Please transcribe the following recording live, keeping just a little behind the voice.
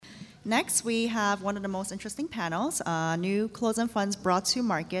Next, we have one of the most interesting panels, new closed-end funds brought to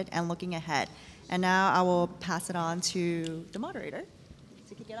market and looking ahead. And now I will pass it on to the moderator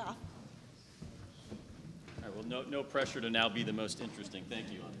to kick it off. All right, well, no pressure to now be the most interesting.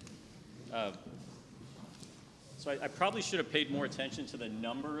 Thank you. So I probably should have paid more attention to the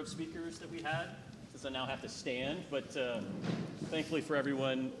number of speakers that we had, since I now have to stand. But thankfully for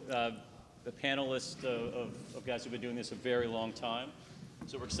everyone, the panelists of guys who've been doing this a very long time.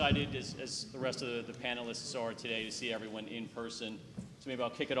 So we're excited, as the rest of the panelists are today, to see everyone in person. So maybe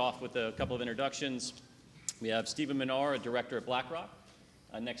I'll kick it off with a couple of introductions. We have Stephen Menar, a director at BlackRock.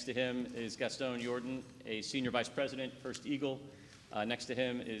 Next to him is Gaston Jordan, a senior vice president, First Eagle. Next to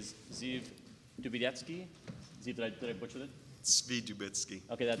him is Ziv Dubetsky. Ziv, did I butcher that? Zvi Dubetsky.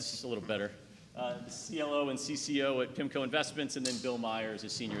 Okay, that's a little better. The CLO and CCO at PIMCO Investments, and then Bill Myers, a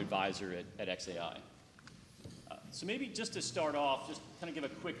senior advisor at XAI. So maybe just to start off, just kind of give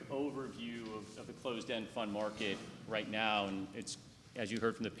a quick overview of the closed-end fund market right now. And it's, as you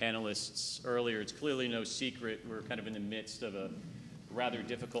heard from the panelists earlier, it's clearly no secret we're kind of in the midst of a rather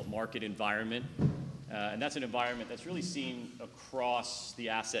difficult market environment. And that's an environment that's really seen across the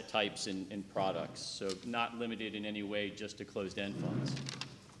asset types and products, so not limited in any way just to closed-end funds.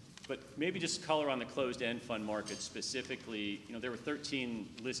 But maybe just color on the closed-end fund market specifically. You know, there were 13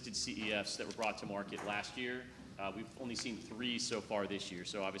 listed CEFs that were brought to market last year. We've only seen 3 so far this year,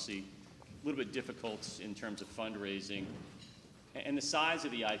 so obviously a little bit difficult in terms of fundraising. And the size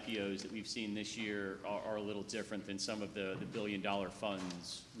of the IPOs that we've seen this year are a little different than some of the billion-dollar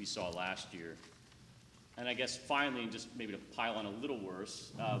funds we saw last year. And I guess finally, just maybe to pile on a little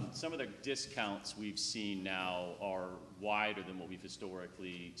worse, some of the discounts we've seen now are wider than what we've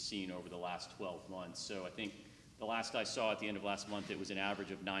historically seen over the last 12 months. So I think the last I saw at the end of last month, it was an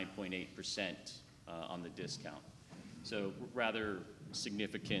average of 9.8% on the discount. So rather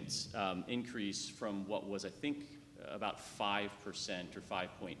significant increase from what was, I think, about 5% or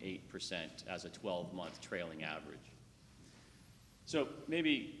 5.8% as a 12-month trailing average. So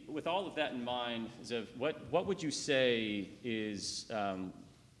maybe with all of that in mind, Ziv, what would you say is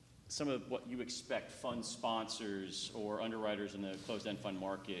some of what you expect fund sponsors or underwriters in the closed-end fund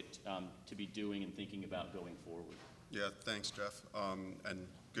market to be doing and thinking about going forward? Yeah, thanks, Jeff, and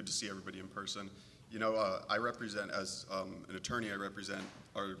good to see everybody in person. You know, I represent, as an attorney, I represent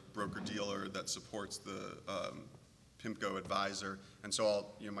our broker-dealer that supports the PIMCO advisor, and so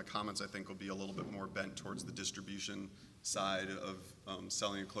my comments I think will be a little bit more bent towards the distribution side of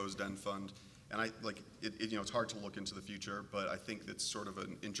selling a closed-end fund. And it's hard to look into the future, but I think that's sort of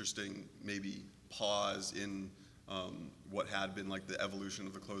an interesting maybe pause in what had been like the evolution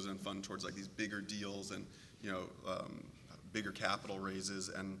of the closed-end fund towards like these bigger deals and bigger capital raises.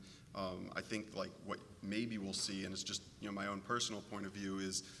 And I think like what maybe we'll see, and it's just my own personal point of view,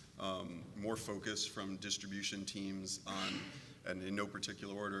 is more focus from distribution teams on, and in no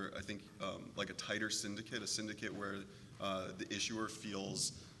particular order, I think like a tighter syndicate, a syndicate where the issuer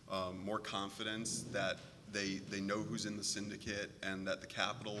feels more confidence that they know who's in the syndicate and that the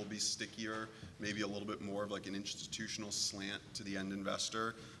capital will be stickier, maybe a little bit more of like an institutional slant to the end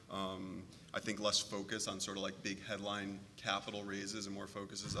investor. I think less focus on sort of like big headline capital raises and more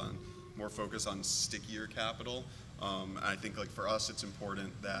focus on stickier capital. And I think like for us, it's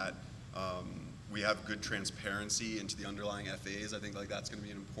important that we have good transparency into the underlying FAs. I think like that's going to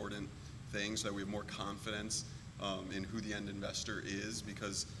be an important thing so that we have more confidence in who the end investor is,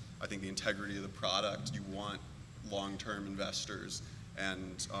 because I think the integrity of the product, you want long-term investors.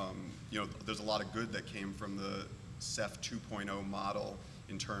 And there's a lot of good that came from the CEF 2.0 model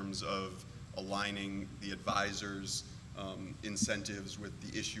in terms of aligning the advisor's incentives with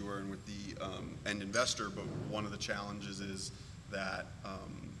the issuer and with the end investor. But one of the challenges is that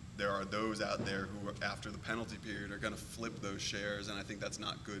there are those out there who, after the penalty period, are going to flip those shares, and I think that's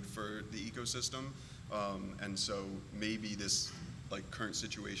not good for the ecosystem. And so maybe this like current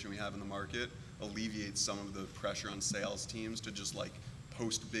situation we have in the market alleviates some of the pressure on sales teams to just like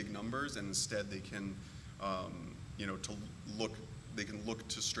post big numbers, and instead they can look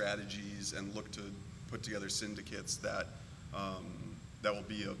to strategies and look to put together syndicates that will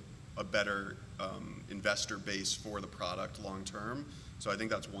be a better investor base for the product long term. So I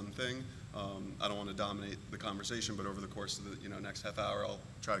think that's one thing. I don't want to dominate the conversation, but over the course of the next half hour, I'll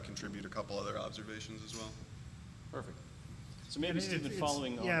try to contribute a couple other observations as well. Perfect. So maybe Stephen,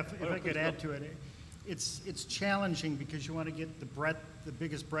 following on. Yeah, if I could add to it, it's challenging because you want to get the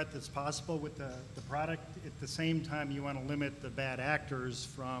biggest breadth that's possible with the product. At the same time, you want to limit the bad actors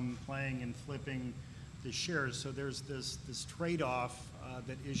from playing and flipping the shares. So there's this trade-off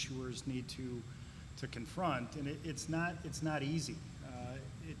that issuers need to confront, and it's not easy.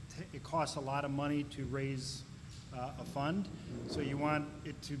 It costs a lot of money to raise a fund. So you want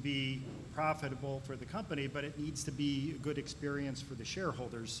it to be profitable for the company, but it needs to be a good experience for the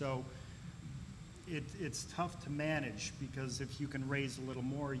shareholders. So it's tough to manage, because if you can raise a little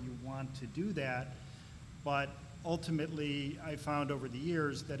more, you want to do that. But ultimately, I found over the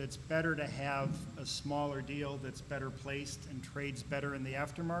years that it's better to have a smaller deal that's better placed and trades better in the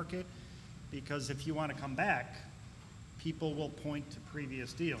aftermarket, because if you want to come back, people will point to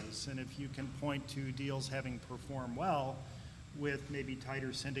previous deals. And if you can point to deals having performed well with maybe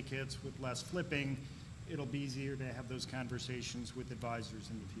tighter syndicates, with less flipping, it'll be easier to have those conversations with advisors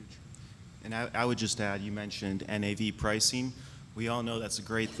in the future. And I would just add, you mentioned NAV pricing. We all know that's a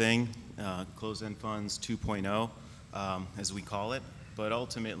great thing, closed-end funds 2.0, as we call it. But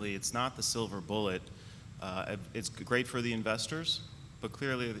ultimately, it's not the silver bullet. It's great for the investors, but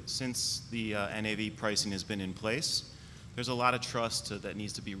clearly, since the NAV pricing has been in place, there's a lot of trust that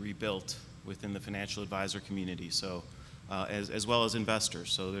needs to be rebuilt within the financial advisor community, so as well as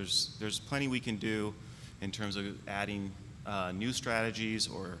investors. So there's plenty we can do in terms of adding new strategies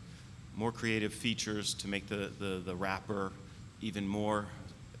or more creative features to make the wrapper even more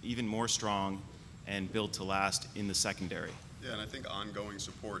strong and built to last in the secondary. Yeah, and I think ongoing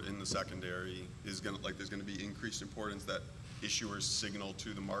support in the secondary is there's gonna be increased importance that issuers signal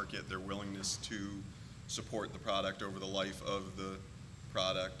to the market their willingness to support the product over the life of the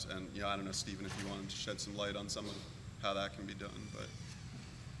product. And I don't know, Stephen, if you wanted to shed some light on some of how that can be done, but.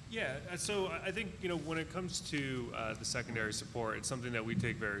 Yeah, so I think when it comes to the secondary support, it's something that we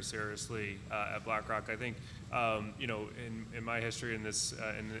take very seriously at BlackRock. I think in my history in this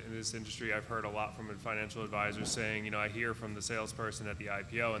industry, I've heard a lot from financial advisors saying, I hear from the salesperson at the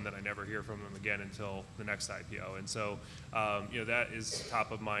IPO, and then I never hear from them again until the next IPO. And so that is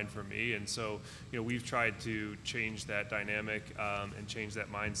top of mind for me. And so we've tried to change that dynamic and change that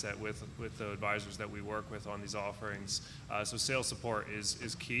mindset with the advisors that we work with on these offerings. So sales support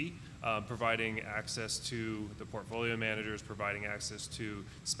is key. Providing access to the portfolio managers, providing access to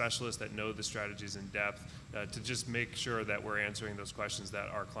specialists that know the strategies in depth, to just make sure that we're answering those questions that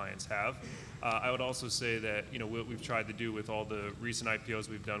our clients have. I would also say that what we've tried to do with all the recent IPOs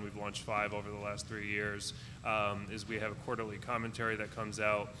we've done, we've launched 5 over the last 3 years, is we have a quarterly commentary that comes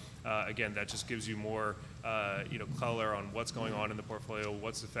out. Again, that just gives you more color on what's going on in the portfolio,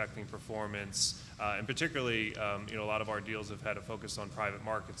 what's affecting performance, and particularly a lot of our deals have had a focus on private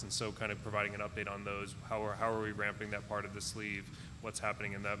markets, and so kind of providing an update on those. How are we ramping that part of the sleeve? What's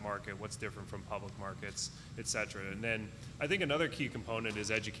happening in that market? What's different from public markets, et cetera? And then I think another key component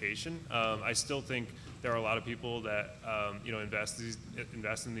is education. I still think there are a lot of people that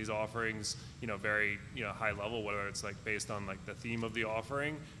invest in these offerings, very high level, whether it's based on the theme of the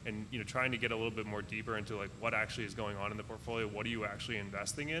offering, and trying to get a little bit more deeper into what actually is going on in the portfolio, what are you actually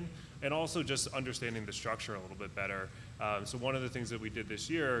investing in, and also just understanding the structure a little bit better. So one of the things that we did this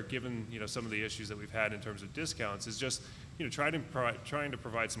year, given some of the issues that we've had in terms of discounts, is just trying to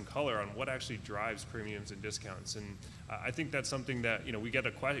provide some color on what actually drives premiums and discounts. And I think that's something that we get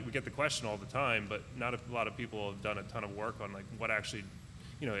the question all the time, but not a lot of people have done a ton of work on what actually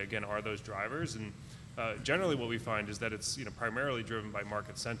again are those drivers. And generally what we find is that it's primarily driven by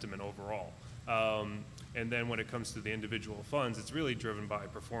market sentiment overall. And then when it comes to the individual funds, it's really driven by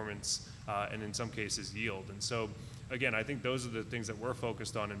performance and in some cases yield. And so again, I think those are the things that we're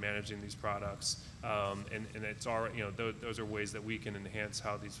focused on in managing these products, and it's those are ways that we can enhance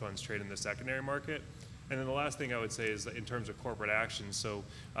how these funds trade in the secondary market. And then the last thing I would say is in terms of corporate action. So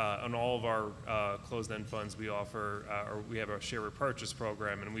on all of our closed-end funds, we offer or we have a share repurchase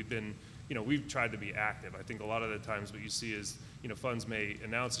program, and we've tried to be active. I think a lot of the times what you see is funds may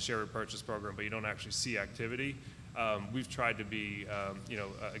announce a share repurchase program, but you don't actually see activity. We've tried to be,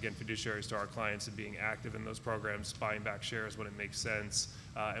 again, fiduciaries to our clients and being active in those programs, buying back shares when it makes sense,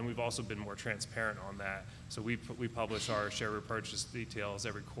 and we've also been more transparent on that. So we publish our share repurchase details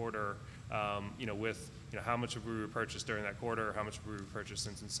every quarter, with how much have we repurchased during that quarter, how much have we repurchased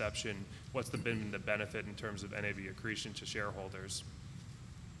since inception, what's been the benefit in terms of NAV accretion to shareholders.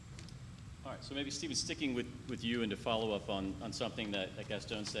 All right, so maybe Stephen, sticking with you and to follow up on something that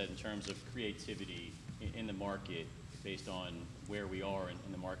Gaston said in terms of creativity in the market based on where we are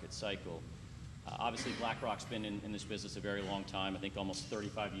in the market cycle. Obviously, BlackRock's been in this business a very long time, I think almost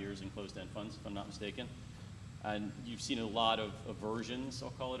 35 years in closed-end funds, if I'm not mistaken. And you've seen a lot of versions,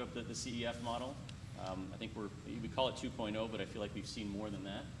 I'll call it, of the CEF model. I think we call it 2.0, but I feel like we've seen more than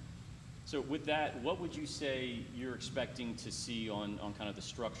that. So with that, what would you say you're expecting to see on kind of the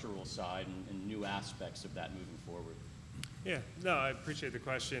structural side and new aspects of that moving forward? Yeah, no, I appreciate the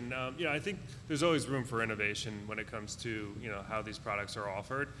question. I think there's always room for innovation when it comes to how these products are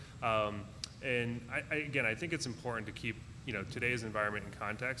offered. And I think it's important to keep today's environment in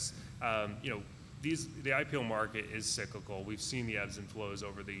context. The IPO market is cyclical. We've seen the ebbs and flows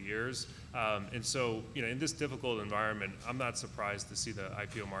over the years, and so in this difficult environment, I'm not surprised to see the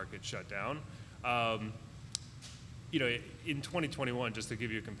IPO market shut down. In 2021, just to give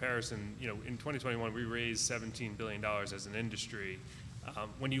you a comparison, in 2021 we raised $17 billion as an industry.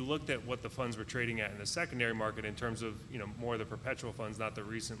 When you looked at what the funds were trading at in the secondary market in terms of more of the perpetual funds, not the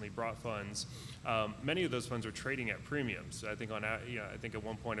recently brought funds, many of those funds were trading at premiums. I think I think at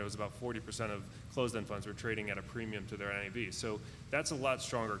one point it was about 40% of closed-end funds were trading at a premium to their NAV. So that's a lot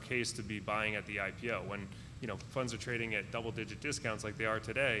stronger case to be buying at the IPO. When funds are trading at double-digit discounts like they are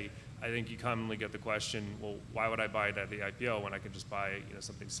today, I think you commonly get the question, well, why would I buy it at the IPO when I could just buy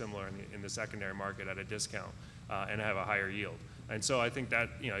something similar in the secondary market at a discount and have a higher yield? And so I think that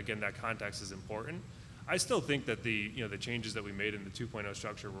again, that context is important. I still think that the changes that we made in the 2.0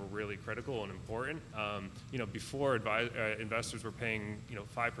 structure were really critical and important. Before investors were paying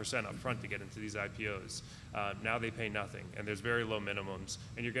 5% up front to get into these IPOs. Now they pay nothing, and there's very low minimums,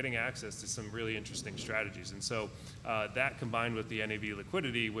 and you're getting access to some really interesting strategies. And so that combined with the NAV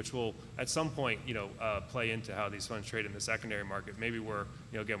liquidity, which will at some point play into how these funds trade in the secondary market. Maybe we're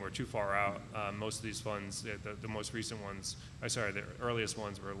too far out. Most of these funds, the most recent ones, the earliest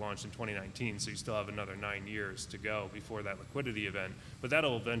ones were launched in 2019, so you still have another 9 years to go before that liquidity event. But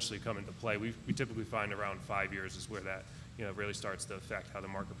that'll eventually come into play. We typically find around 5 years is where that really starts to affect how the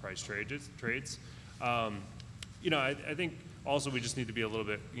market price trades. I think also we just need to be a little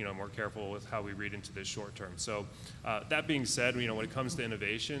bit more careful with how we read into this short term. So that being said, when it comes to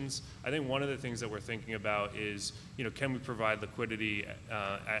innovations, I think one of the things that we're thinking about is can we provide liquidity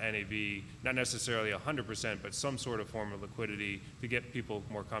at NAV, not necessarily 100%, but some sort of form of liquidity to get people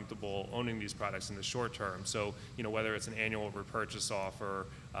more comfortable owning these products in the short term. So whether it's an annual repurchase offer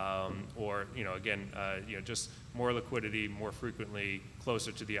or just more liquidity more frequently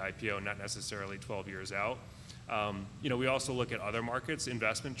closer to the IPO, not necessarily 12 years out. We also look at other markets.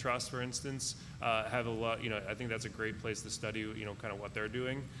 Investment trusts, for instance, have a lot. I think that's a great place to study. Kind of what they're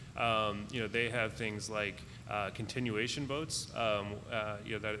doing. They have things like continuation votes.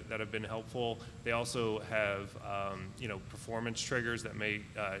 That have been helpful. They also have performance triggers that may.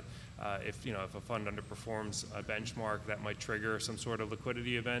 If a fund underperforms a benchmark, that might trigger some sort of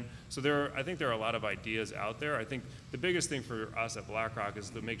liquidity event. So I think there are a lot of ideas out there. I think the biggest thing for us at BlackRock is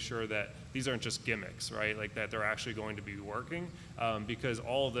to make sure that these aren't just gimmicks, right? Like that they're actually going to be working, because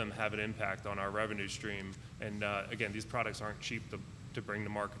all of them have an impact on our revenue stream. And again, these products aren't cheap to bring to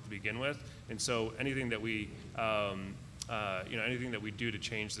market to begin with. And so anything that we do to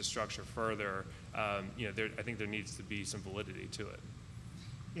change the structure further, I think there needs to be some validity to it.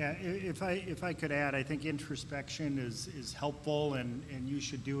 Yeah, if I could add, I think introspection is helpful, and you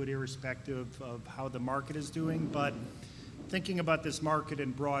should do it irrespective of how the market is doing. But thinking about this market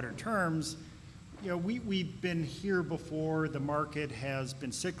in broader terms, we've been here before. The market has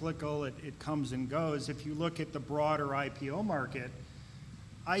been cyclical. It comes and goes. If you look at the broader IPO market,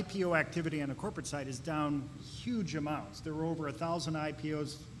 IPO activity on the corporate side is down huge amounts. There were over 1,000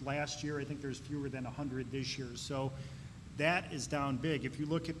 IPOs last year. I think there's fewer than 100 this year. So that is down big. If you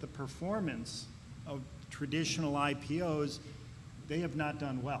look at the performance of traditional IPOs, they have not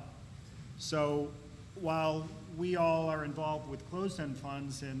done well. So while we all are involved with closed-end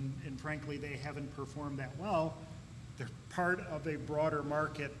funds, and frankly they haven't performed that well, they're part of a broader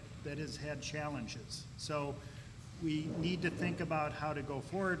market that has had challenges. So we need to think about how to go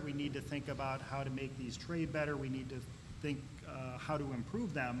forward. We need to think about how to make these trade better. We need to think how to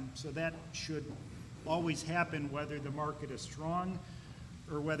improve them. So that should always happen whether the market is strong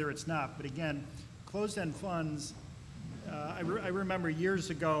or whether it's not. But again, closed-end funds, I remember years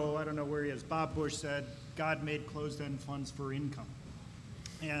ago, I don't know where he is, Bob Bush said, God made closed-end funds for income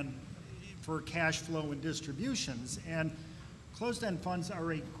and for cash flow and distributions. And closed-end funds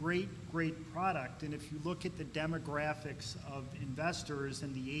are a great product. And if you look at the demographics of investors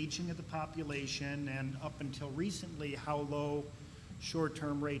and the aging of the population, and up until recently how low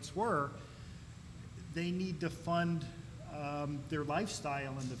short-term rates were, they need to fund their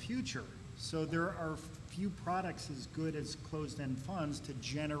lifestyle in the future. So there are few products as good as closed-end funds to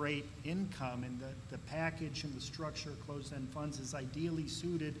generate income, and the package and the structure of closed-end funds is ideally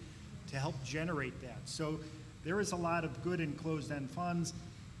suited to help generate that. So there is a lot of good in closed-end funds.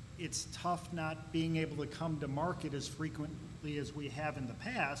 It's tough not being able to come to market as frequently as we have in the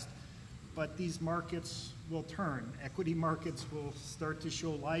past, but these markets will turn. Equity markets will start to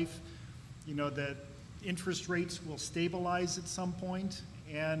show life. interest rates will stabilize at some point,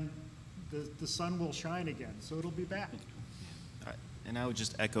 and the sun will shine again, so it'll be back. And I would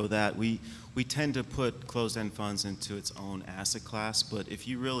just echo that. We tend to put closed-end funds into its own asset class, but if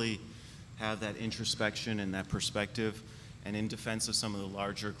you really have that introspection and that perspective, and in defense of some of the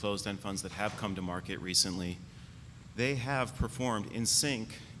larger closed-end funds that have come to market recently, they have performed in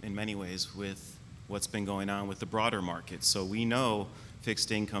sync in many ways with what's been going on with the broader market. So we know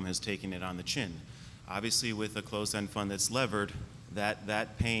fixed income has taken it on the chin. Obviously, with a closed-end fund that's levered,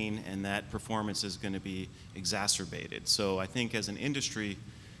 that pain and that performance is going to be exacerbated. So I think as an industry,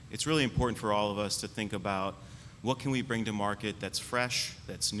 it's really important for all of us to think about what can we bring to market that's fresh,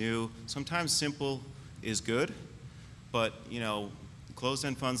 that's new. Sometimes simple is good, but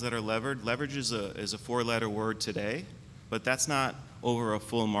closed-end funds that are levered, leverage is a four-letter word today, but that's not over a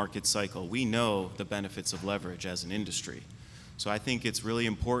full market cycle. We know the benefits of leverage as an industry. So I think it's really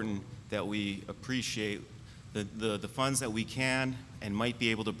important that we appreciate the funds that we can and might be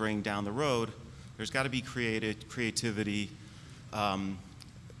able to bring down the road. There's got to be creativity on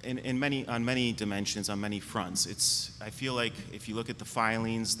many dimensions, on many fronts. I feel like if you look at the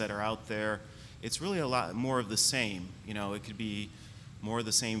filings that are out there, it's really a lot more of the same. It could be more of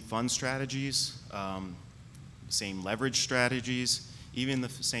the same fund strategies, same leverage strategies, even the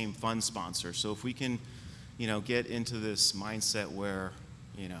same fund sponsor. So if we can, get into this mindset where,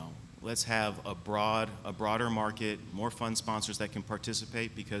 let's have a broader market, more fund sponsors that can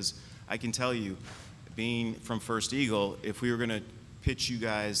participate, because I can tell you, being from First Eagle, if we were going to pitch you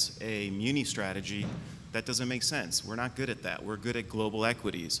guys a muni strategy, that doesn't make sense. We're not good at that. We're good at global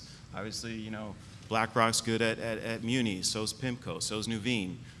equities. Obviously, BlackRock's good at munis, so's PIMCO, so's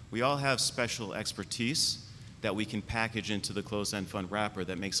Nuveen. We all have special expertise that we can package into the closed-end fund wrapper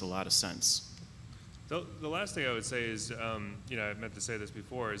that makes a lot of sense. The last thing I would say is, I meant to say this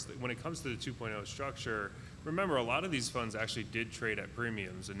before, is that when it comes to the 2.0 structure, remember a lot of these funds actually did trade at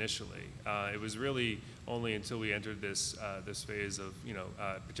premiums initially. It was really only until we entered this phase of,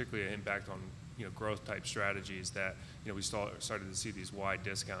 particularly an impact on growth type strategies that we started to see these wide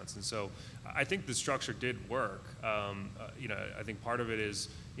discounts. And so I think the structure did work. I think part of it is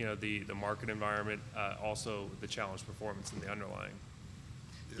the market environment, also the challenge performance in the underlying.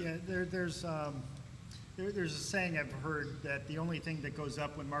 Yeah, there's a saying I've heard that the only thing that goes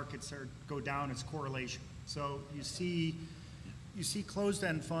up when markets go down is correlation. So you see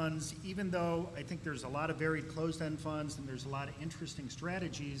closed-end funds, even though I think there's a lot of varied closed-end funds and there's a lot of interesting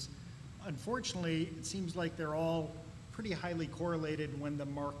strategies, unfortunately, it seems like they're all pretty highly correlated when the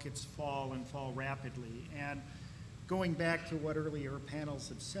markets fall and fall rapidly. And going back to what earlier panels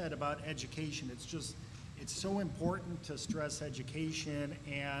have said about education, it's so important to stress education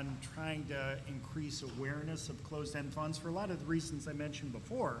and trying to increase awareness of closed-end funds for a lot of the reasons I mentioned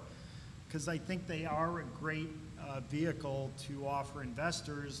before, because I think they are a great vehicle to offer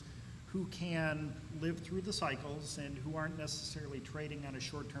investors who can live through the cycles and who aren't necessarily trading on a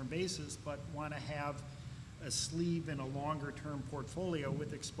short-term basis, but want to have a sleeve in a longer-term portfolio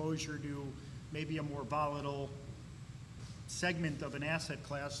with exposure to maybe a more volatile segment of an asset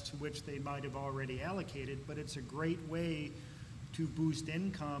class to which they might have already allocated. But it's a great way to boost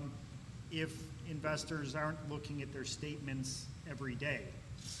income if investors aren't looking at their statements every day.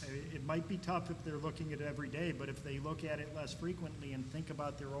 It might be tough if they're looking at it every day, but if they look at it less frequently and think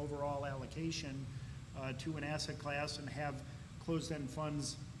about their overall allocation to an asset class and have closed-end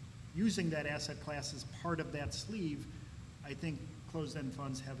funds using that asset class as part of that sleeve, I think closed-end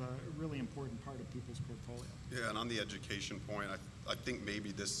funds have a really important part of people's portfolio. Yeah, and on the education point, I think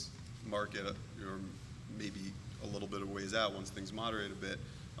maybe this market, or maybe a little bit of ways out, once things moderate a bit,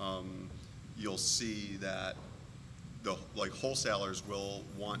 you'll see that wholesalers will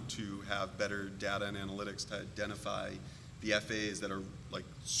want to have better data and analytics to identify the FAs that are like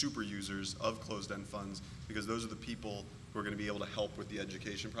super users of closed-end funds, because those are the people who are going to be able to help with the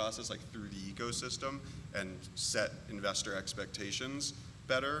education process, like through the ecosystem, and set investor expectations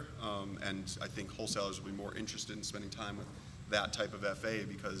better. And I think wholesalers will be more interested in spending time with that type of FA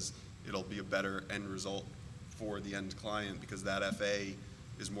because it'll be a better end result for the end client, because that FA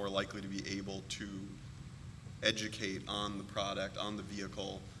is more likely to be able to educate on the product, on the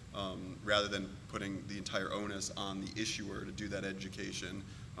vehicle, rather than putting the entire onus on the issuer to do that education.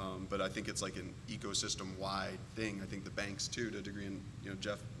 But I think it's like an ecosystem-wide thing. I think the banks too, to a degree, and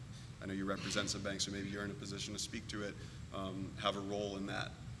Jeff, I know you represent some banks, so maybe you're in a position to speak to it, have a role in that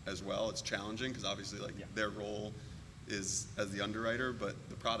as well. It's challenging because obviously their role is as the underwriter, but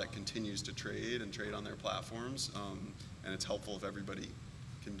the product continues to trade on their platforms, and it's helpful if everybody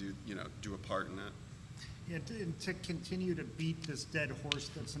can do a part in that. And to continue to beat this dead horse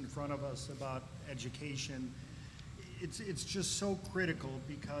that's in front of us about education, it's just so critical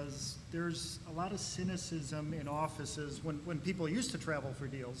because there's a lot of cynicism in offices when people used to travel for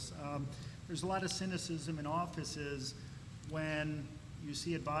deals. There's a lot of cynicism in offices when you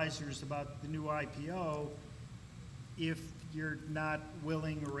see advisors about the new IPO if you're not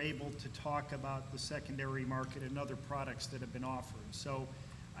willing or able to talk about the secondary market and other products that have been offered. So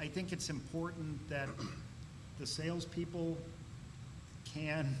I think it's important that the salespeople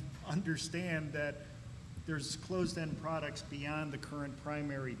can understand that there's closed-end products beyond the current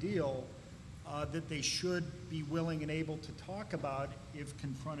primary deal that they should be willing and able to talk about if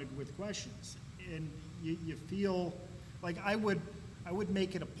confronted with questions. And you feel like I would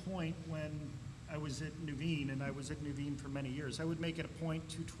make it a point when I was at Nuveen, and I was at Nuveen for many years, I would make it a point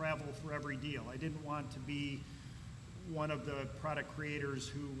to travel for every deal. I didn't want to be one of the product creators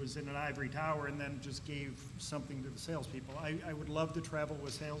who was in an ivory tower and then just gave something to the salespeople. I would love to travel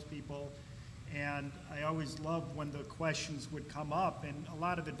with salespeople, and I always loved when the questions would come up, and a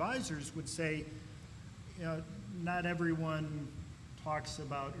lot of advisors would say, you know, not everyone talks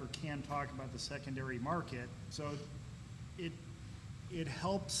about or can talk about the secondary market, so it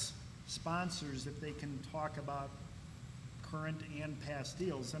helps sponsors if they can talk about current and past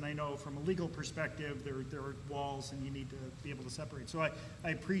deals. And I know from a legal perspective, there are walls and you need to be able to separate. So I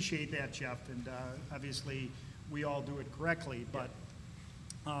appreciate that, Jeff, and obviously we all do it correctly, but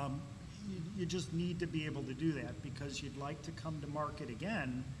you just need to be able to do that because you'd like to come to market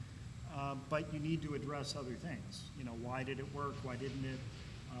again, but you need to address other things. You know, why did it work? Why didn't it?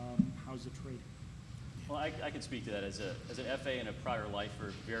 How's it trading? Well, I can speak to that as an FA in a prior life for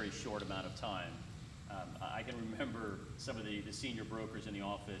a very short amount of time. I can remember some of the senior brokers in the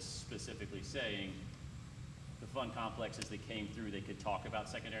office specifically saying the fund complexes that came through, they could talk about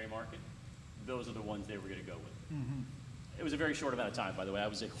secondary market. Those are the ones they were going to go with. Mm-hmm. It was a very short amount of time, by the way. I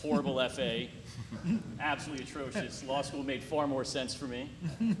was a horrible FA, absolutely atrocious. Law school made far more sense for me.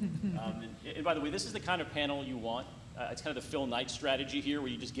 And by the way, this is the kind of panel you want. It's kind of the Phil Knight strategy here, where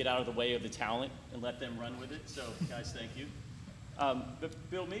you just get out of the way of the talent and let them run with it. So, guys, thank you.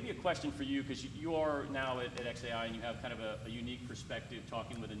 But Bill, maybe a question for you, because you are now at XAI and you have kind of a unique perspective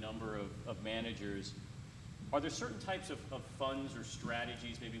talking with a number of managers. Are there certain types of funds or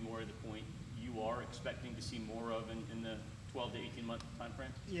strategies, maybe more to the point, you are expecting to see more of in the 12 to 18 month time frame?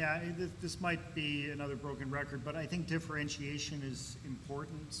 Yeah, this might be another broken record, but I think differentiation is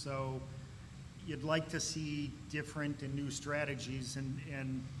important. So you'd like to see different and new strategies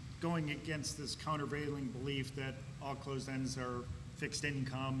and going against this countervailing belief that all closed ends are fixed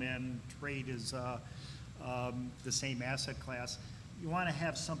income and trade is the same asset class. You want to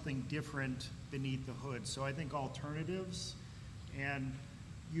have something different beneath the hood. So I think alternatives, and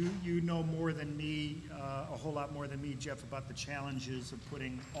you know more than me, a whole lot more than me, Jeff, about the challenges of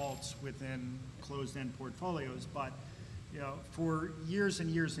putting alts within closed-end portfolios. But you know, for years and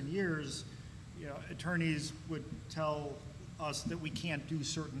years and years, you know, attorneys would tell us that we can't do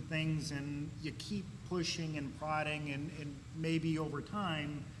certain things, and you keep pushing and prodding, and maybe over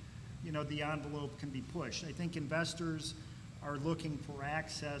time, you know, the envelope can be pushed. I think investors are looking for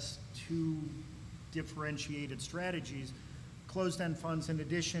access to differentiated strategies. Closed-end funds, in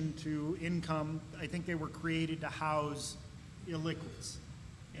addition to income, I think they were created to house illiquids.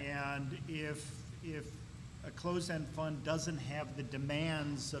 And if a closed-end fund doesn't have the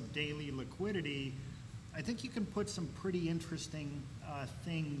demands of daily liquidity, I think you can put some pretty interesting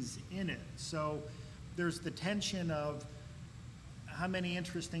things in it. So there's the tension of how many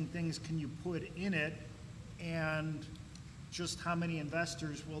interesting things can you put in it, and just how many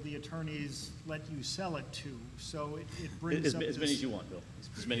investors will the attorneys let you sell it to? So it brings up as many as you want, Bill.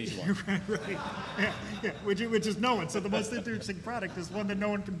 As many as you want. Right. Yeah, which is no one. So the most interesting product is one that no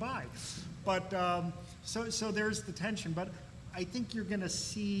one can buy. But so there's the tension. But I think you're going to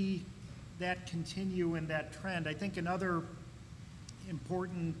see that continue in that trend. I think another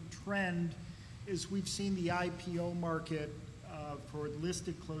important trend is we've seen the IPO market for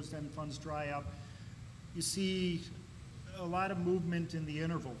listed closed-end funds dry up. You see a lot of movement in the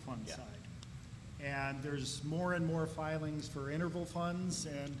interval fund side. And there's more and more filings for interval funds,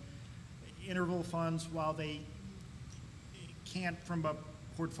 and interval funds, while they can't, from a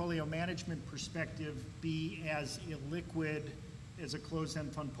portfolio management perspective, be as illiquid as a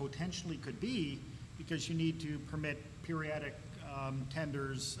closed-end fund potentially could be, because you need to permit periodic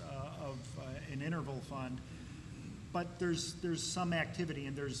tenders of an interval fund. But there's some activity,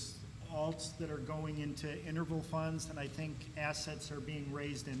 and there's alts that are going into interval funds, and I think assets are being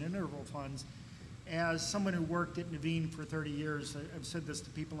raised in interval funds. As someone who worked at Nuveen for 30 years, I've said this to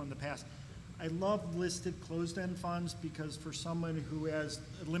people in the past, I love listed closed-end funds because for someone who has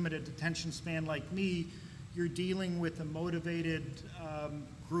a limited attention span like me, you're dealing with a motivated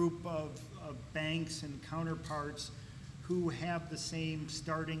group of banks and counterparts who have the same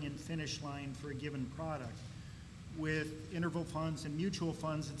starting and finish line for a given product. With interval funds and mutual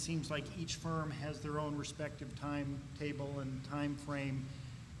funds, it seems like each firm has their own respective timetable and time frame,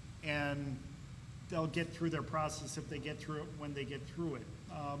 and they'll get through their process if they get through it when they get through it.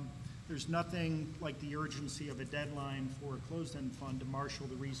 There's nothing like the urgency of a deadline for a closed-end fund to marshal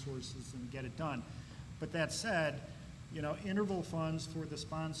the resources and get it done. But that said, you know, interval funds for the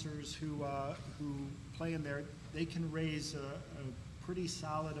sponsors who play in there, they can raise a pretty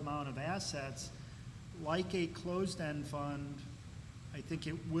solid amount of assets. Like a closed-end fund, I think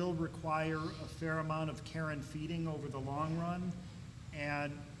it will require a fair amount of care and feeding over the long run.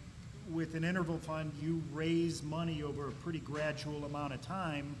 And with an interval fund, you raise money over a pretty gradual amount of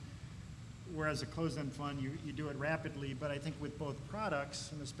time, whereas a closed-end fund, you do it rapidly. But I think with both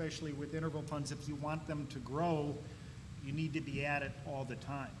products, and especially with interval funds, if you want them to grow, you need to be at it all the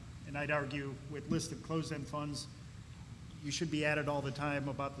time. And I'd argue with listed closed-end funds, you should be at it all the time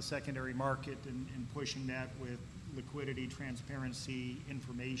about the secondary market and pushing that with liquidity, transparency,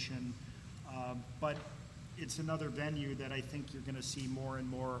 information. But it's another venue that I think you're going to see more and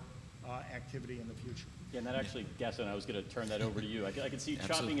more activity in the future. Yeah, and that actually, Gaston, I was going to turn that over to you. I can see you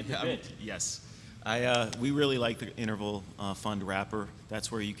chomping Absolutely. at the bit. Yes. We really like the interval fund wrapper.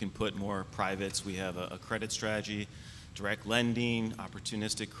 That's where you can put more privates. We have a credit strategy, direct lending,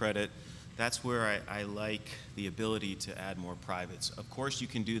 opportunistic credit. That's where I like the ability to add more privates. Of course, you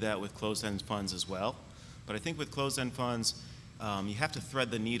can do that with closed-end funds as well. But I think with closed-end funds, you have to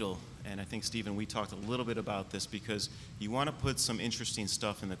thread the needle. And I think, Stephen, we talked a little bit about this because you want to put some interesting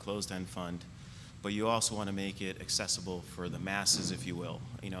stuff in the closed-end fund, but you also want to make it accessible for the masses, if you will.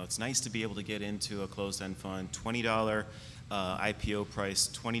 You know, it's nice to be able to get into a closed-end fund, $20 IPO price,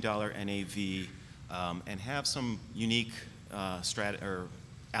 $20 NAV, and have some unique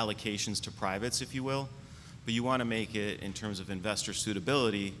allocations to privates, if you will. But you want to make it, in terms of investor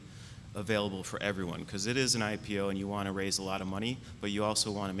suitability, available for everyone, because it is an IPO and you want to raise a lot of money, but you also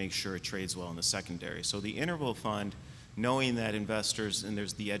want to make sure it trades well in the secondary. So the interval fund, knowing that investors, and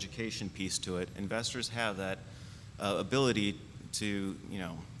there's the education piece to it, investors have that ability to, you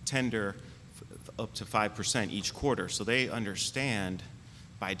know, tender up to 5% each quarter. So they understand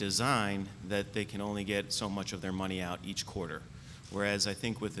by design that they can only get so much of their money out each quarter. Whereas I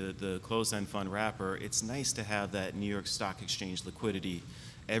think with the closed-end fund wrapper, it's nice to have that New York Stock Exchange liquidity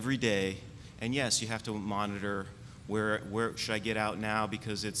every day. And yes, you have to monitor where should I get out now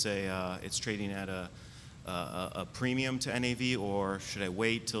because it's trading at a premium to NAV, or should I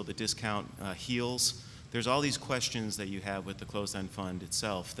wait till the discount heals? There's all these questions that you have with the closed-end fund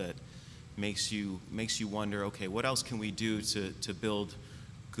itself that makes you wonder, okay, what else can we do to build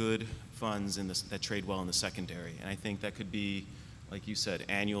good funds that trade well in the secondary? And I think that could be, like you said,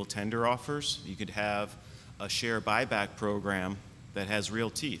 annual tender offers. You could have a share buyback program that has real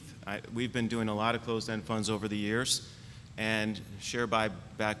teeth. We've been doing a lot of closed-end funds over the years, and share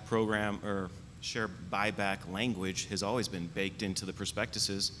buyback program or share buyback language has always been baked into the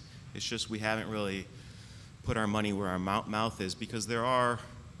prospectuses. It's just we haven't really put our money where our mouth is because there are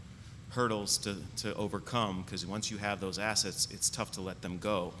hurdles to overcome, because once you have those assets, it's tough to let them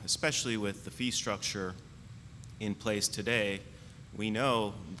go, especially with the fee structure in place today. We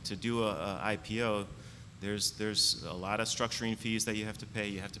know to do a IPO, there's a lot of structuring fees that you have to pay.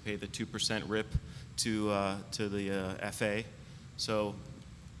 You have to pay the 2% RIP to the FA. So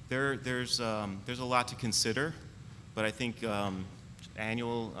there's a lot to consider, but I think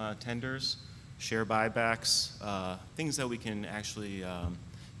annual tenders, share buybacks, things that we can actually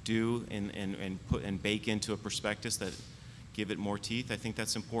do and put and bake into a prospectus that give it more teeth. I think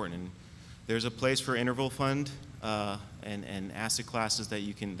that's important. And there's a place for interval fund and asset classes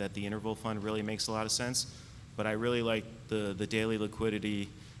that the interval fund really makes a lot of sense. But I really like the daily liquidity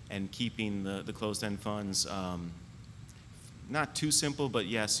and keeping the closed-end funds not too simple, but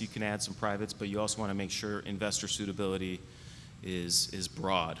yes, you can add some privates, but you also want to make sure investor suitability is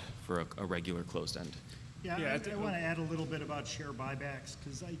broad for a regular closed-end. Yeah, I want to add a little bit about share buybacks,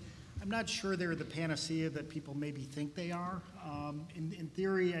 because I'm not sure they're the panacea that people maybe think they are. In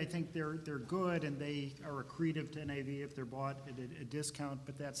theory, I think they're good and they are accretive to NAV if they're bought at a discount.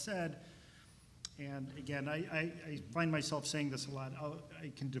 But that said, and again, I find myself saying this a lot.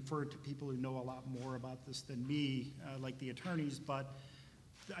 I can defer to people who know a lot more about this than me, like the attorneys, but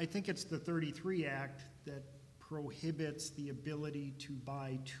I think it's the 33 Act that prohibits the ability to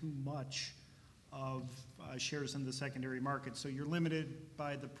buy too much of shares in the secondary market. So you're limited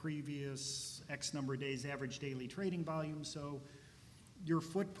by the previous X number of days average daily trading volume. So your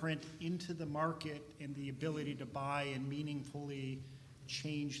footprint into the market and the ability to buy and meaningfully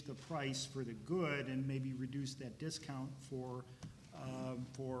change the price for the good and maybe reduce that discount for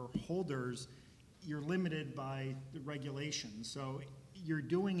holders, you're limited by the regulations. So you're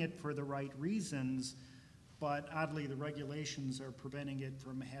doing it for the right reasons, but oddly the regulations are preventing it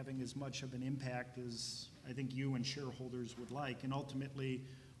from having as much of an impact as I think you and shareholders would like. And ultimately,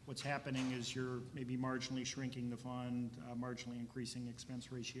 what's happening is you're maybe marginally shrinking the fund, marginally increasing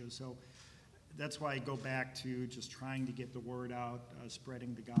expense ratios. So that's why I go back to just trying to get the word out,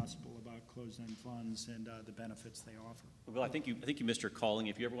 spreading the gospel about closed-end funds and the benefits they offer. Well, I think you missed your calling.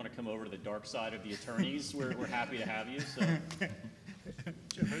 If you ever want to come over to the dark side of the attorneys, we're happy to have you. So.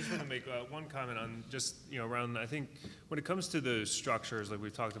 Jeff, I just want to make one comment on just, around, I think when it comes to the structures, like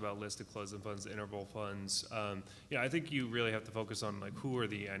we've talked about listed closed-end funds, interval funds, I think you really have to focus on like who are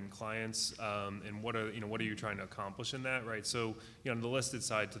the end clients and what are you trying to accomplish in that, right? So, on the listed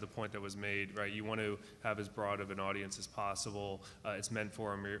side, to the point that was made, right, you want to have as broad of an audience as possible. It's meant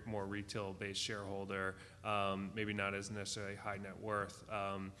for a more retail-based shareholder, maybe not as necessarily high net worth.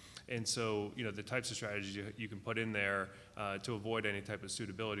 And so, the types of strategies you can put in there to avoid any type of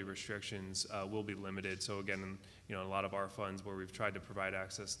suitability restrictions will be limited. So again, a lot of our funds where we've tried to provide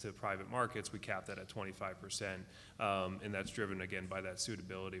access to private markets, we cap that at 25%, and that's driven again by that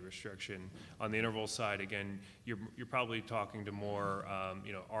suitability restriction. On the interval side, again, you're probably talking to more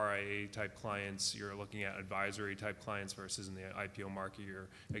RIA type clients. You're looking at advisory type clients versus in the IPO market.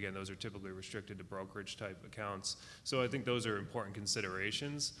 Again, those are typically restricted to brokerage type accounts. So I think those are important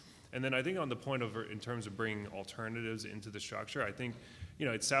considerations. And then I think on the point of, in terms of bringing alternatives into the structure, I think,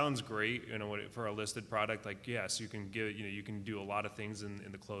 it sounds great, for a listed product, like, yes, you can you can do a lot of things in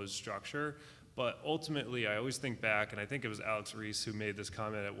the closed structure. But ultimately, I always think back, and I think it was Alex Reese who made this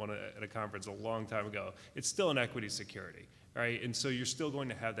comment at a conference a long time ago, it's still an equity security, right? And so you're still going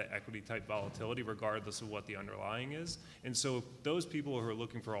to have that equity type volatility regardless of what the underlying is. And so those people who are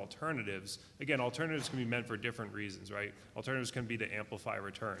looking for alternatives, again, alternatives can be meant for different reasons, right? Alternatives can be to amplify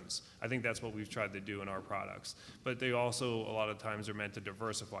returns. I think that's what we've tried to do in our products. But they also, a lot of times, are meant to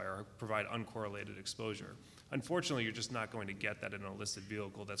diversify or provide uncorrelated exposure. Unfortunately, you're just not going to get that in a listed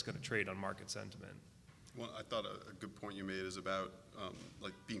vehicle that's going to trade on market sentiment. Well, I thought a good point you made is about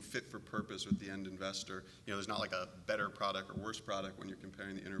like being fit for purpose with the end investor. There's not like a better product or worse product when you're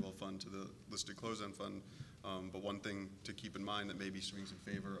comparing the interval fund to the listed closed-end fund. But one thing to keep in mind that maybe swings in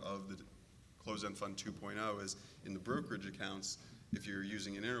favor of the closed-end fund 2.0 is in the brokerage accounts, if you're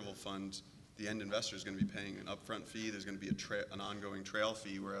using an interval fund, the end investor is going to be paying an upfront fee. There's going to be an ongoing trail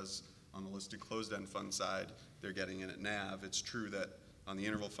fee, whereas on the listed closed-end fund side, they're getting in at NAV. It's true that on the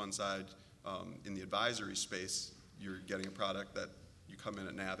interval fund side, in the advisory space, you're getting a product that you come in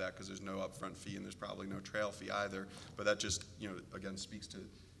at NAV at because there's no upfront fee and there's probably no trail fee either. But that just, again, speaks to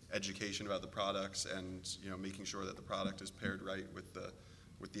education about the products and, making sure that the product is paired right with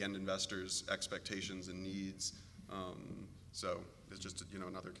the end investor's expectations and needs. So it's just,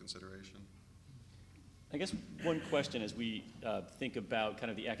 another consideration. I guess one question as we think about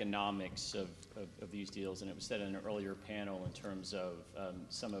kind of the economics of these deals, and it was said in an earlier panel in terms of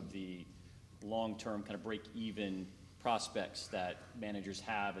some of the long-term kind of break-even prospects that managers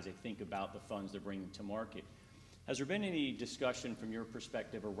have as they think about the funds they're bringing to market. Has there been any discussion from your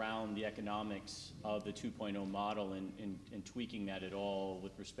perspective around the economics of the 2.0 model and tweaking that at all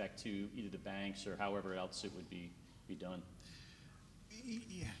with respect to either the banks or however else it would be done?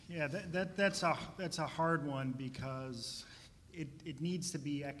 Yeah, that's a hard one because it needs to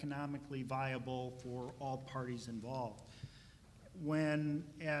be economically viable for all parties involved. When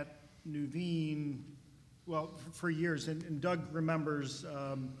at Nuveen, well, for years, and Doug remembers,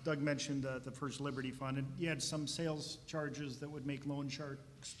 Doug mentioned the First Liberty Fund, and you had some sales charges that would make loan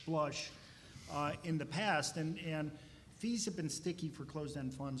sharks blush in the past, and fees have been sticky for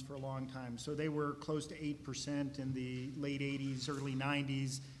closed-end funds for a long time. So they were close to 8% in the late 80s, early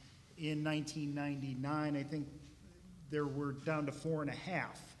 90s. In 1999, I think there were down to 4.5%.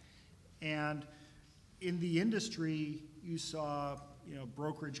 And in the industry, you saw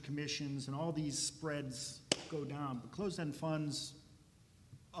brokerage commissions and all these spreads go down. But closed-end funds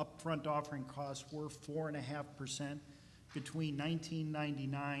upfront offering costs were 4.5% between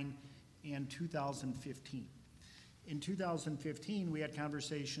 1999 and 2015. In 2015, we had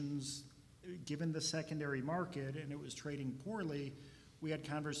conversations, given the secondary market and it was trading poorly, we had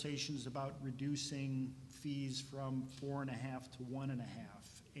conversations about reducing fees from 4.5 to 1.5.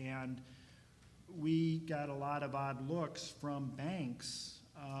 And we got a lot of odd looks from banks.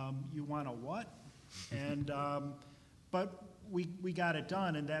 You want a what? And, but we got it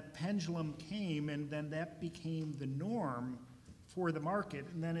done, and that pendulum came, and then that became the norm for the market,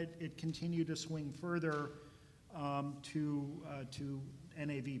 and then it continued to swing further to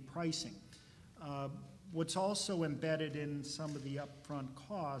NAV pricing. What's also embedded in some of the upfront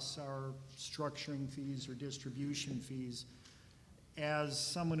costs are structuring fees or distribution fees. As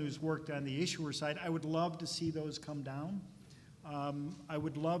someone who's worked on the issuer side, I would love to see those come down. I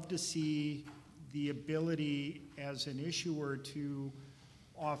would love to see the ability as an issuer to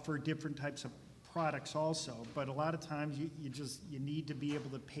offer different types of products also, but a lot of times you need to be able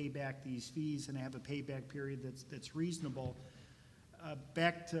to pay back these fees and have a payback period that's reasonable.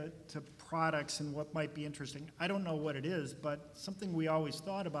 Back to products and what might be interesting. I don't know what it is, but something we always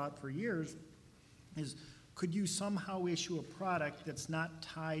thought about for years is, could you somehow issue a product that's not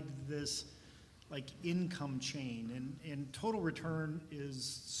tied to this like income chain? And total return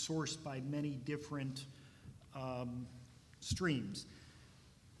is sourced by many different streams.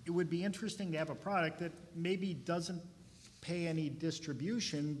 It would be interesting to have a product that maybe doesn't pay any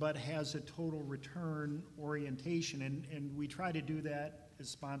distribution but has a total return orientation. And we try to do that as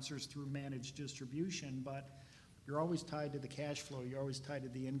sponsors through managed distribution, but you're always tied to the cash flow, you're always tied to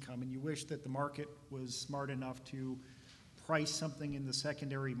the income, and you wish that the market was smart enough to price something in the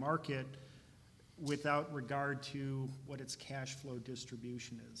secondary market without regard to what its cash flow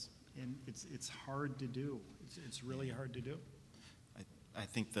distribution is. And it's hard to do. It's really hard to do. I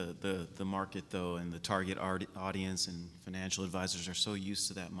think the market, though, and the target audience and financial advisors are so used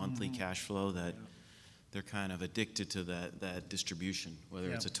to that monthly cash flow that they're kind of addicted to that distribution, whether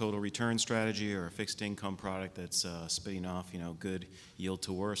it's a total return strategy or a fixed income product that's spitting off, good yield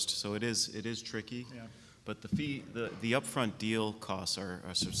to worst. So it is tricky. Yeah. But the upfront deal costs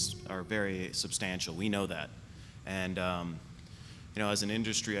are very substantial. We know that, and as an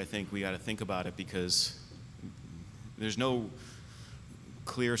industry, I think we got to think about it, because there's no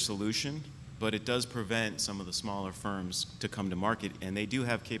clear solution, but it does prevent some of the smaller firms to come to market, and they do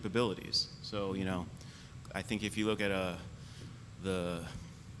have capabilities. So I think if you look at the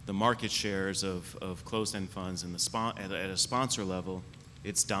market shares of closed-end funds and at a sponsor level,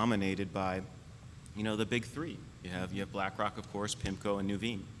 it's dominated by the big three. You have BlackRock, of course, PIMCO, and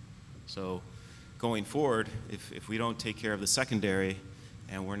Nuveen. So going forward, if we don't take care of the secondary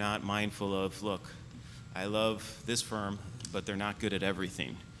and we're not mindful of, look, I love this firm, but they're not good at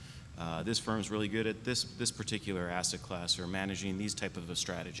everything. This firm's really good at this particular asset class or managing these type of a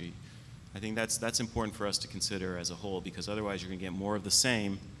strategy. I think that's important for us to consider as a whole, because otherwise you're going to get more of the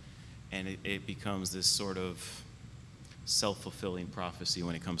same, and it becomes this sort of self-fulfilling prophecy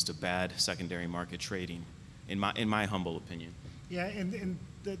when it comes to bad secondary market trading, in my humble opinion. Yeah, and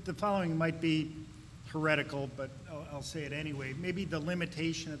the following might be heretical, but I'll say it anyway. Maybe the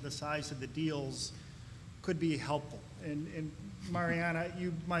limitation of the size of the deals could be helpful. And Mariana,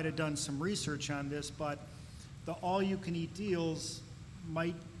 you might have done some research on this, but the all-you-can-eat deals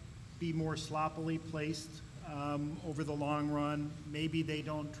might be more sloppily placed over the long run. Maybe they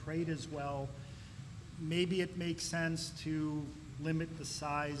don't trade as well. Maybe it makes sense to limit the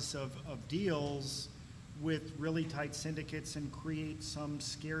size of deals with really tight syndicates and create some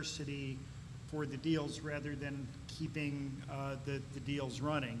scarcity for the deals rather than keeping the deals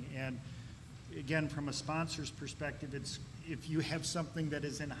running. And again, from a sponsor's perspective, if you have something that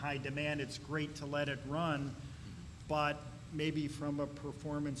is in high demand, it's great to let it run, but maybe from a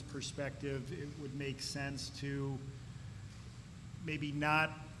performance perspective, it would make sense to maybe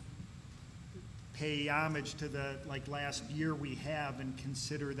not pay homage to the last year we have and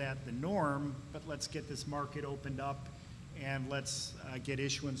consider that the norm, but let's get this market opened up and let's get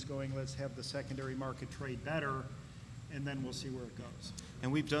issuance going. Let's have the secondary market trade better, and then we'll see where it goes.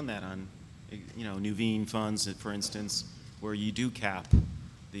 And we've done that on Nuveen funds, for instance, where you do cap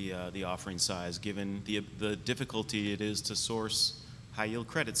the offering size, given the difficulty it is to source high yield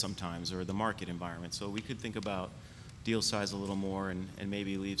credit sometimes, or the market environment. So we could think about deal size a little more and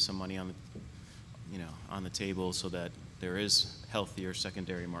maybe leave some money on the table so that there is healthier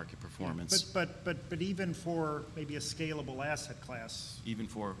secondary market performance. Yeah, but even for maybe a scalable asset class, yes.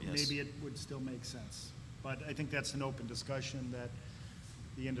 Maybe it would still make sense. But I think that's an open discussion that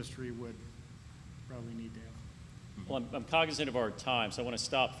the industry would probably need to have. Well, I'm cognizant of our time, so I want to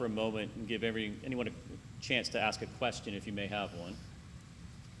stop for a moment and give anyone a chance to ask a question if you may have one.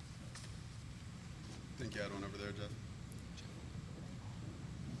 I think you had one over there, Jeff.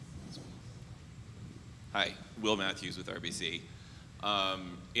 Hi, Will Matthews with RBC.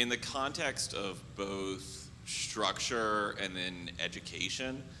 In the context of both structure and then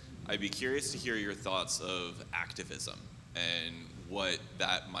education, I'd be curious to hear your thoughts of activism and what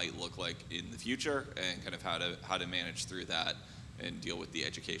that might look like in the future and kind of how to manage through that and deal with the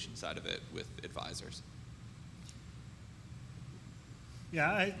education side of it with advisors.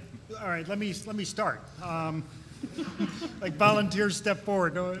 Yeah, all right, let me start. Like volunteers step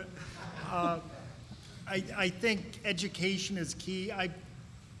forward. No, I think education is key.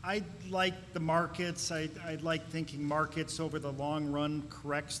 I like the markets. I like thinking markets over the long run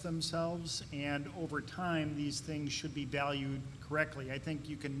corrects themselves, and over time these things should be valued correctly. I think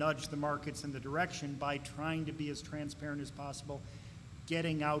you can nudge the markets in the direction by trying to be as transparent as possible,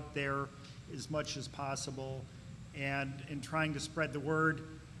 getting out there as much as possible, and trying to spread the word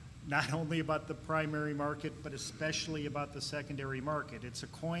not only about the primary market, but especially about the secondary market. It's a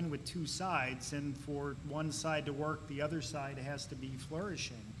coin with two sides, and for one side to work, the other side has to be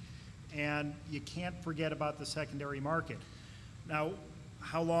flourishing. And you can't forget about the secondary market. Now,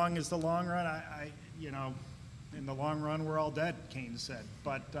 how long is the long run? In the long run, we're all dead, Keynes said.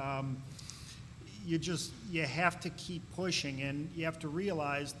 But you have to keep pushing, and you have to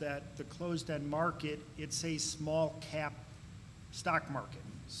realize that the closed-end market, it's a small cap stock market.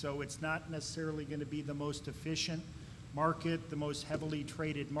 So it's not necessarily going to be the most efficient market, the most heavily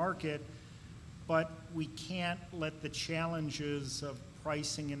traded market, but we can't let the challenges of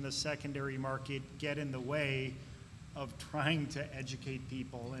pricing in the secondary market get in the way of trying to educate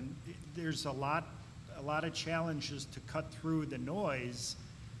people. And there's a lot of challenges to cut through the noise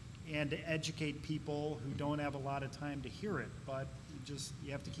and to educate people who don't have a lot of time to hear it, but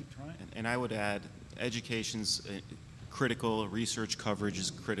you have to keep trying. And I would add, education's critical, research coverage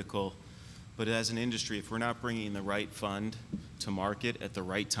is critical, but as an industry, if we're not bringing the right fund to market at the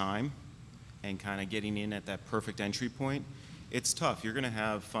right time and kind of getting in at that perfect entry point, it's tough. You're going to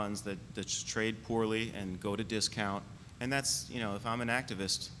have funds that just trade poorly and go to discount, and that's, if I'm an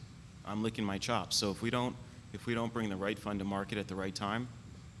activist, I'm licking my chops. So if we don't bring the right fund to market at the right time,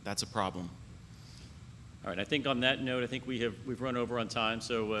 that's a problem. All right, I think on that note, I think we've run over on time,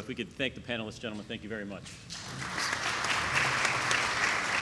 so if we could thank the panelists, gentlemen, thank you very much.